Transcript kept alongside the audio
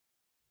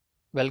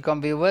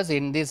Welcome viewers,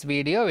 in this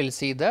video we will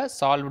see the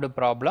solved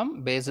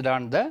problem based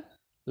on the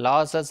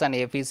losses and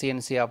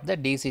efficiency of the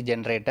DC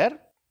generator,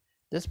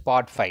 this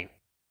part 5.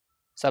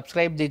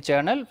 Subscribe the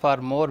channel for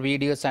more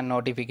videos and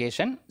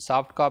notification.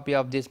 Soft copy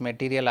of this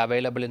material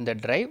available in the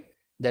drive.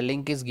 The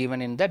link is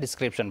given in the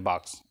description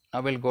box.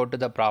 Now we will go to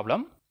the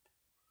problem.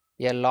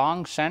 A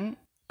long shunt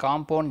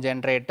compound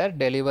generator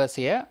delivers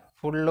a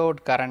full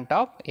load current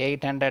of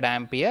 800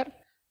 ampere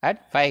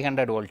at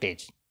 500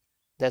 voltage.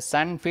 The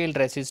shunt field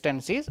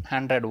resistance is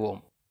 100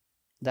 ohm.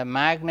 The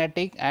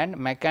magnetic and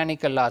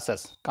mechanical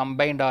losses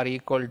combined are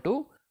equal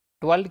to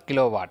 12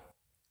 kilowatt.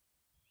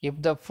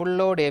 If the full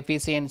load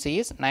efficiency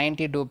is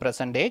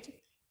 92%,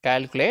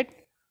 calculate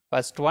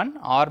first one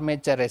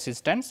armature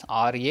resistance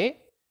RA,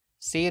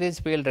 series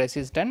field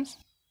resistance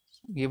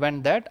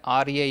given that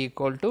RA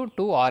equal to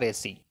 2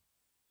 RSC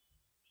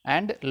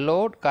and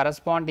load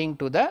corresponding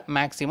to the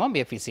maximum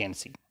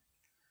efficiency.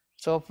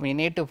 So, we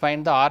need to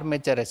find the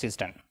armature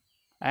resistance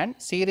and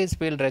series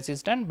field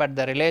resistance, but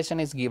the relation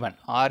is given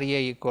RA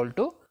equal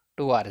to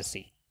 2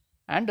 RSC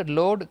and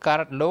load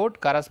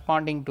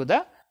corresponding to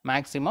the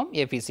maximum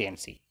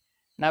efficiency.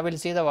 Now, we will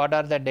see the what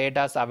are the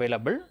data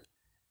available.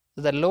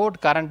 So, the load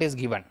current is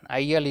given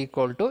IL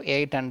equal to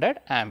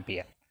 800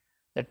 ampere.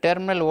 The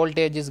terminal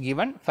voltage is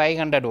given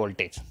 500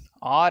 voltage.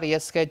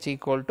 RSH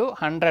equal to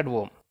 100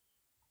 ohm.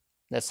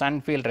 The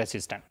shunt field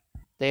resistance.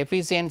 The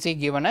efficiency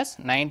given as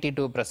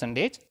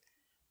 92%.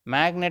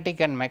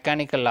 Magnetic and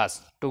mechanical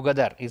loss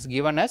together is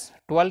given as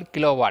 12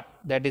 kilowatt,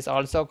 that is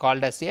also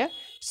called as a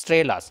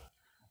stray loss.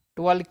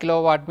 12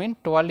 kilowatt means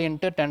 12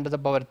 into 10 to the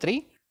power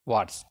 3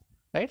 watts,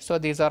 right. So,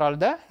 these are all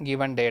the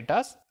given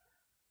data.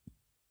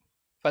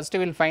 First we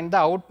will find the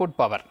output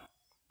power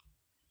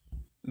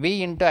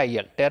V into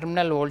IL,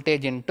 terminal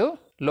voltage into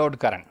load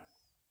current.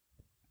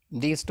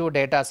 These two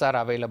data are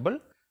available.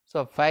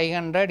 So,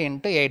 500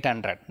 into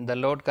 800, the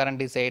load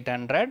current is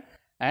 800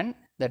 and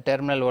the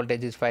terminal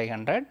voltage is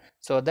 500.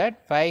 So,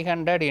 that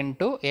 500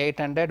 into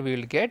 800 we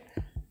will get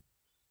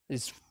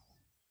is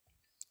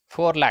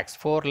 4 lakhs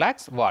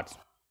watts.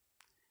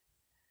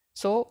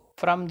 So,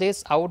 from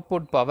this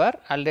output power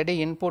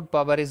already input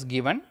power is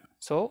given.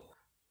 So,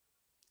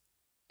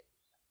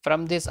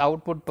 from this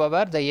output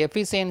power the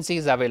efficiency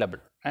is available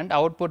and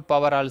output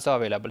power also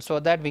available. So,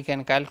 that we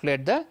can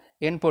calculate the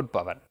input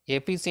power.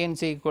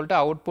 Efficiency equal to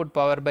output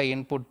power by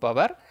input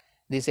power.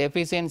 This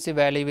efficiency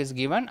value is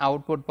given,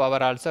 output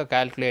power also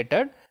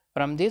calculated.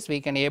 From this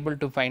we can able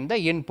to find the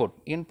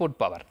input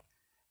power.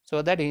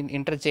 So, that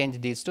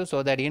interchange these two.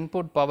 So, that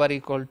input power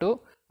equal to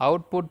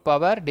output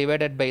power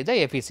divided by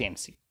the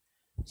efficiency.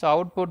 So,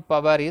 output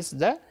power is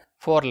the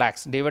 4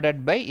 lakhs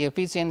divided by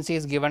efficiency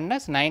is given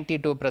as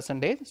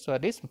 92%. So,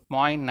 it is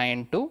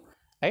 0.92,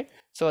 right.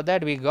 So,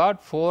 that we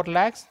got 4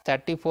 lakhs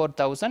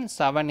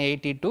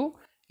 34,782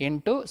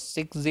 into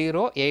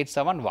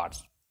 6087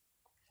 watts.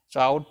 So,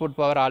 output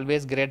power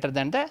always greater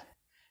than the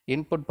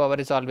input power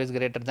is always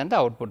greater than the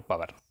output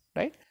power,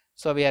 right.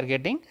 So, we are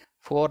getting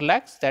 4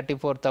 lakhs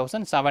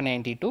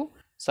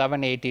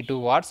 34,782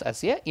 watts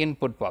as a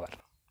input power.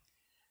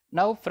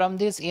 Now, from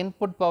this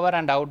input power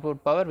and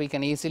output power we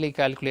can easily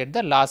calculate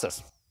the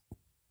losses,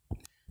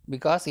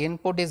 because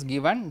input is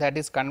given, that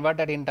is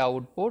converted into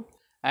output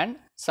and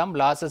some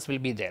losses will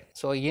be there.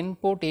 So,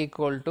 input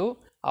equal to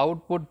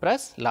output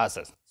plus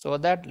losses. So,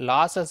 that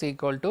losses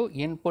equal to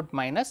input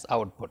minus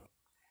output,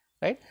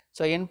 right.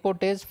 So,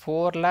 input is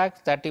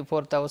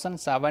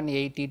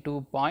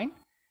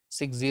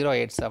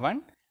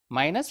 4,34,782.6087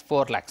 minus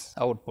 4 lakhs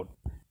output.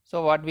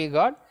 So, what we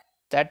got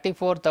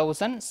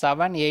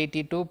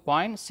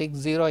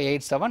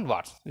 34,782.6087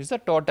 watts is the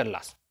total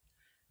loss,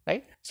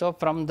 right. So,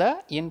 from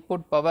the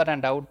input power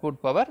and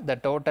output power the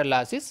total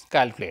loss is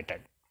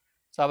calculated.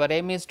 So, our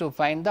aim is to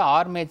find the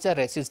armature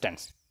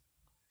resistance.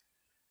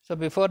 So,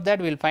 before that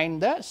we will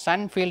find the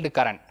shunt field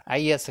current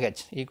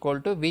ISH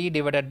equal to V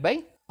divided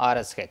by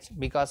RSH.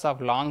 Because of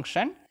long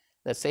shunt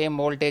the same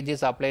voltage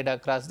is applied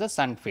across the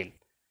shunt field.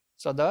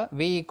 So, the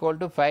V equal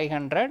to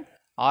 500,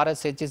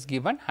 RSH is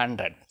given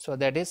 100. So,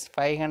 that is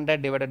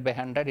 500 divided by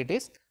 100, it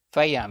is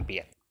 5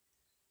 ampere.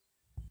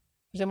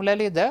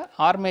 Similarly, the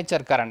armature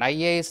current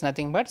IA is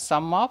nothing but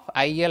sum of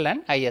IL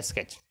and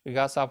ISH.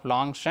 Because of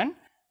long shunt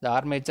the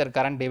armature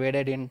current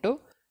divided into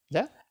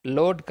the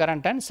load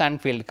current and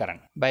shunt field current.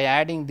 By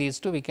adding these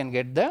two we can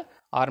get the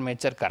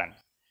armature current.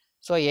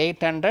 So,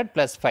 800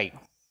 plus 5,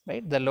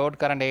 right, the load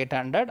current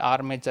 800,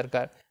 armature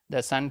current,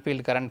 the shunt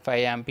field current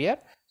 5 ampere.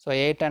 So,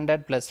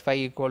 800 plus 5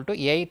 equal to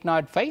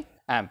 805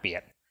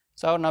 ampere.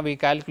 So, now we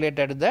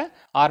calculated the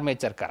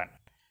armature current.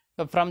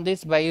 So, from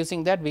this by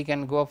using that we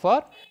can go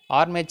for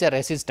armature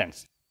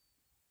resistance.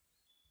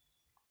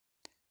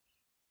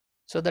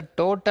 So, the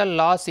total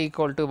loss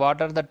equal to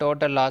what are the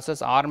total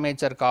losses?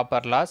 Armature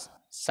copper loss,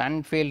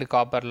 shunt field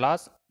copper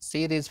loss,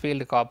 series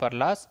field copper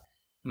loss,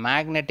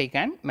 magnetic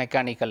and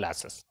mechanical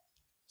losses.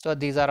 So,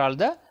 these are all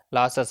the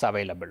losses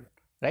available,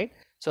 right.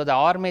 So, the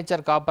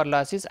armature copper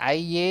loss is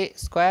IA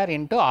square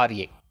into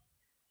RA.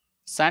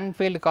 Shunt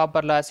field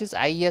copper loss is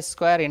IS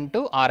square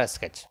into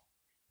RSH.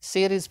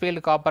 Series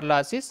field copper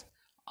loss is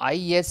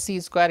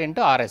ISC square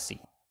into RSC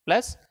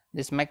plus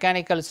this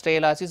mechanical stray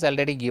loss is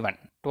already given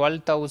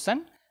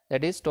 12,000,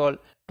 that is 12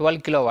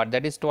 kilowatt,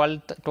 that is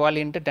 12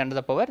 into 10 to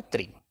the power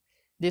 3.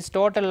 This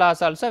total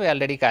loss also we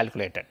already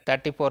calculated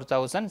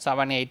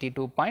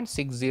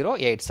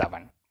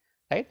 34,782.6087,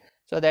 right.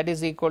 So, that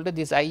is equal to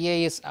this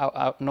IA is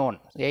known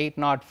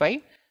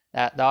 805,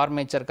 the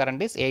armature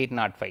current is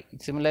 805.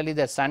 Similarly,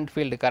 the shunt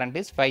field current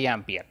is 5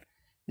 ampere.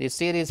 The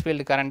series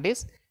field current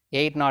is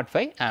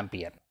 805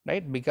 ampere,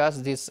 right,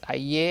 because this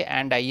IA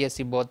and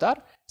ISC both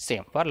are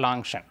same for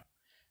long shunt.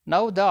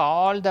 Now,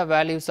 all the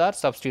values are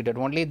substituted,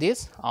 only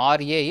this RA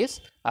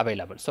is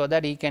available, so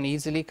that you can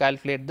easily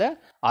calculate the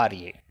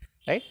RA,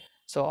 right.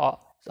 So,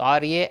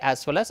 RA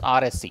as well as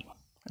RSC,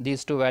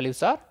 these two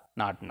values are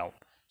not known.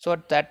 So,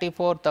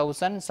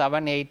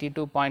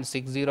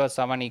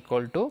 34,782.607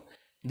 equal to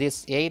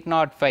this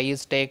 805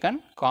 is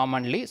taken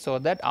commonly, so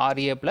that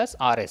RA plus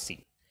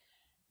RSC.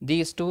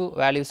 These two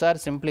values are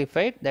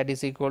simplified, that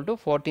is equal to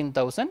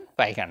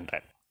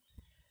 14,500.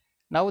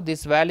 Now,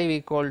 this value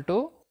equal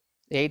to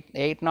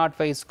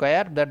 805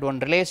 square, that one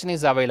relation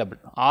is available,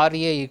 RA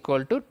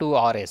equal to 2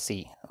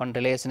 RSC, one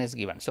relation is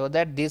given. So,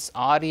 that this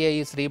RA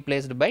is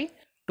replaced by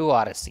 2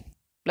 RSC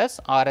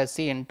plus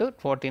RSC into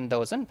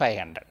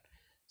 14,500.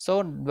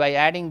 So, by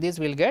adding this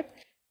we will get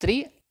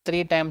 3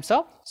 times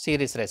of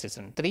series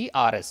resistance, 3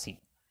 RSC,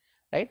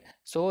 right.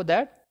 So,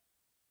 that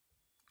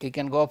we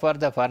can go for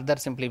the further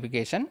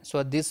simplification.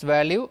 So, this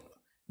value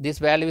is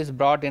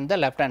brought in the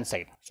left hand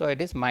side. So,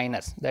 it is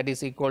minus, that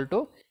is equal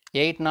to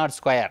 8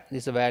 square,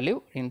 this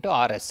value into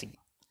RSC,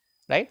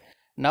 right.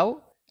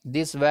 Now,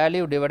 this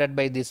value divided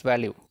by this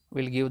value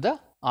will give the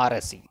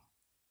RSC.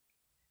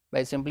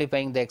 By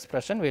simplifying the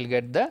expression, we will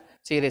get the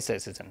series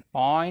resistance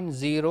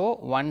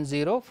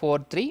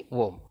 0.01043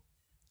 ohm,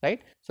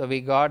 right. So, we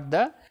got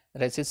the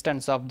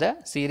resistance of the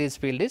series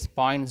field is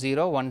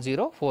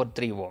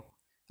 0.01043 ohm.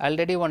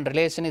 Already one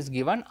relation is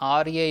given,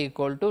 RA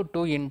equal to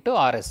 2 into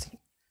RSC.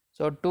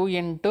 So, 2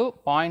 into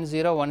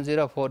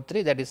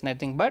 0.01043, that is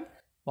nothing but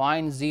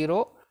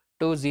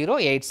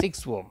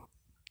 0.02086 ohm.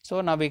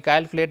 So, now we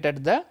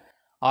calculated the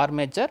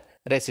armature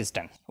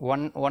resistance.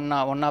 One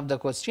of the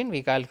question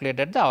we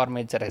calculated the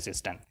armature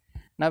resistance.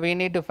 Now, we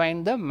need to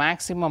find the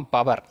maximum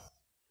power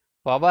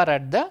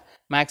at the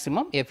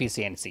maximum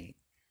efficiency.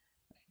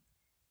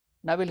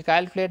 Now, we will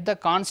calculate the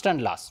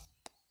constant loss.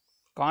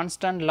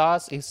 Constant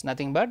loss is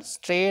nothing but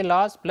stray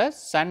loss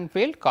plus shunt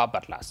field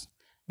copper loss,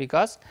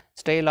 because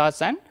stray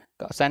loss and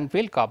shunt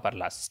field copper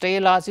loss. Stray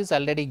loss is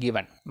already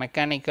given,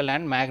 mechanical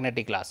and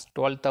magnetic loss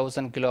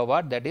 12,000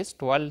 kilowatt, that is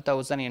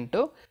 12,000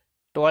 into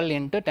 12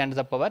 into 10 to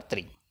the power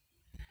 3,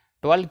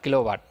 12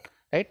 kilowatt,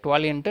 right,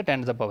 12 into 10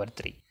 to the power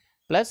 3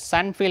 plus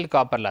shunt field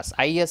copper loss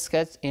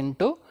ISH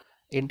into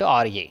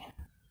RA.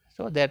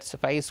 So, that is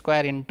 5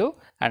 square into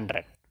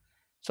 100.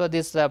 So,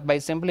 this by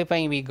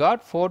simplifying we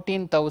got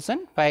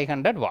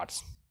 14,500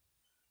 watts,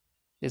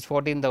 this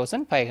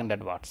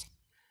 14,500 watts.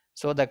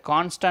 So, the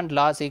constant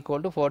loss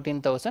equal to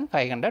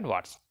 14,500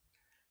 watts.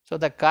 So,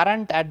 the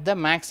current at the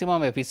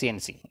maximum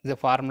efficiency, the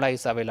formula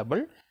is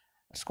available,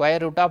 square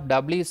root of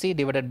WC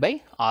divided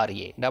by RA.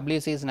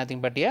 WC is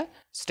nothing but a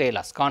stray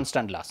loss,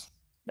 constant loss,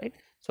 right.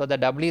 So, the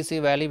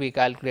WC value we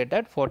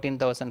calculated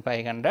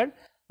 14,500,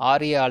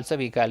 RA also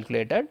we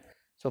calculated.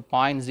 So,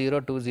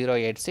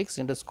 0.02086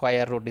 into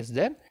square root is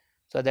there.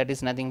 So, that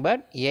is nothing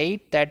but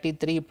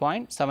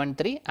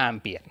 833.73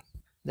 ampere,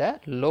 the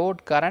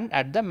load current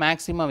at the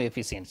maximum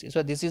efficiency.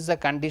 So, this is the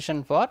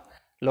condition for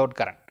load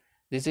current.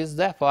 This is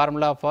the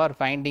formula for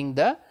finding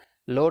the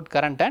load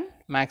current and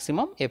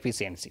maximum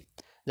efficiency.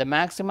 The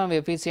maximum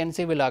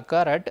efficiency will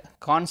occur at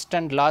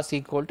constant loss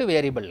equal to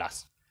variable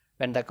loss.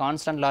 When the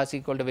constant loss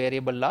equal to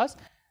variable loss,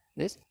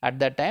 this at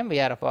that time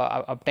we are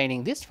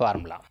obtaining this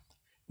formula.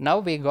 Now,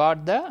 we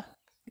got the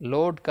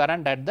load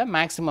current at the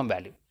maximum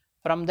value.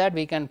 From that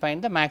we can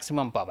find the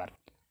maximum power.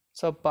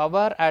 So,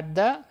 power at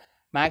the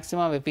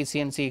maximum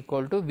efficiency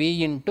equal to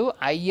V into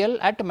IL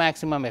at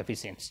maximum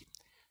efficiency.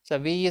 So,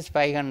 V is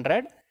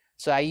 500.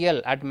 So,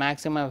 IL at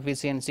maximum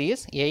efficiency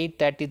is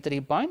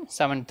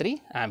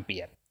 833.73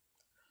 ampere.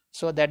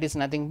 So, that is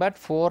nothing but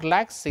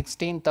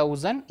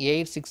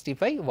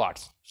 4,16,865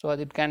 watts. So,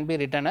 it can be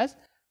written as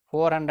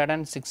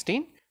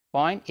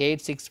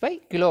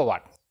 416.865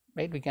 kilowatt,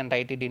 right. We can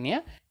write it in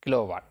a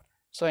kilowatt.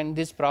 So, in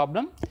this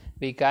problem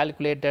we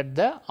calculated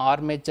the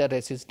armature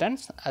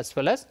resistance as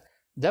well as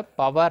the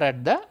power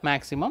at the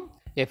maximum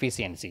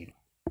efficiency.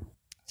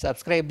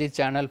 Subscribe this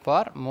channel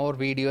for more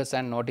videos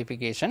and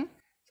notification.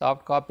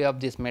 Soft copy of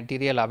this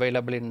material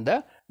available in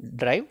the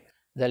drive.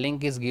 The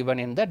link is given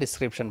in the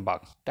description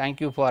box.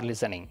 Thank you for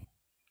listening.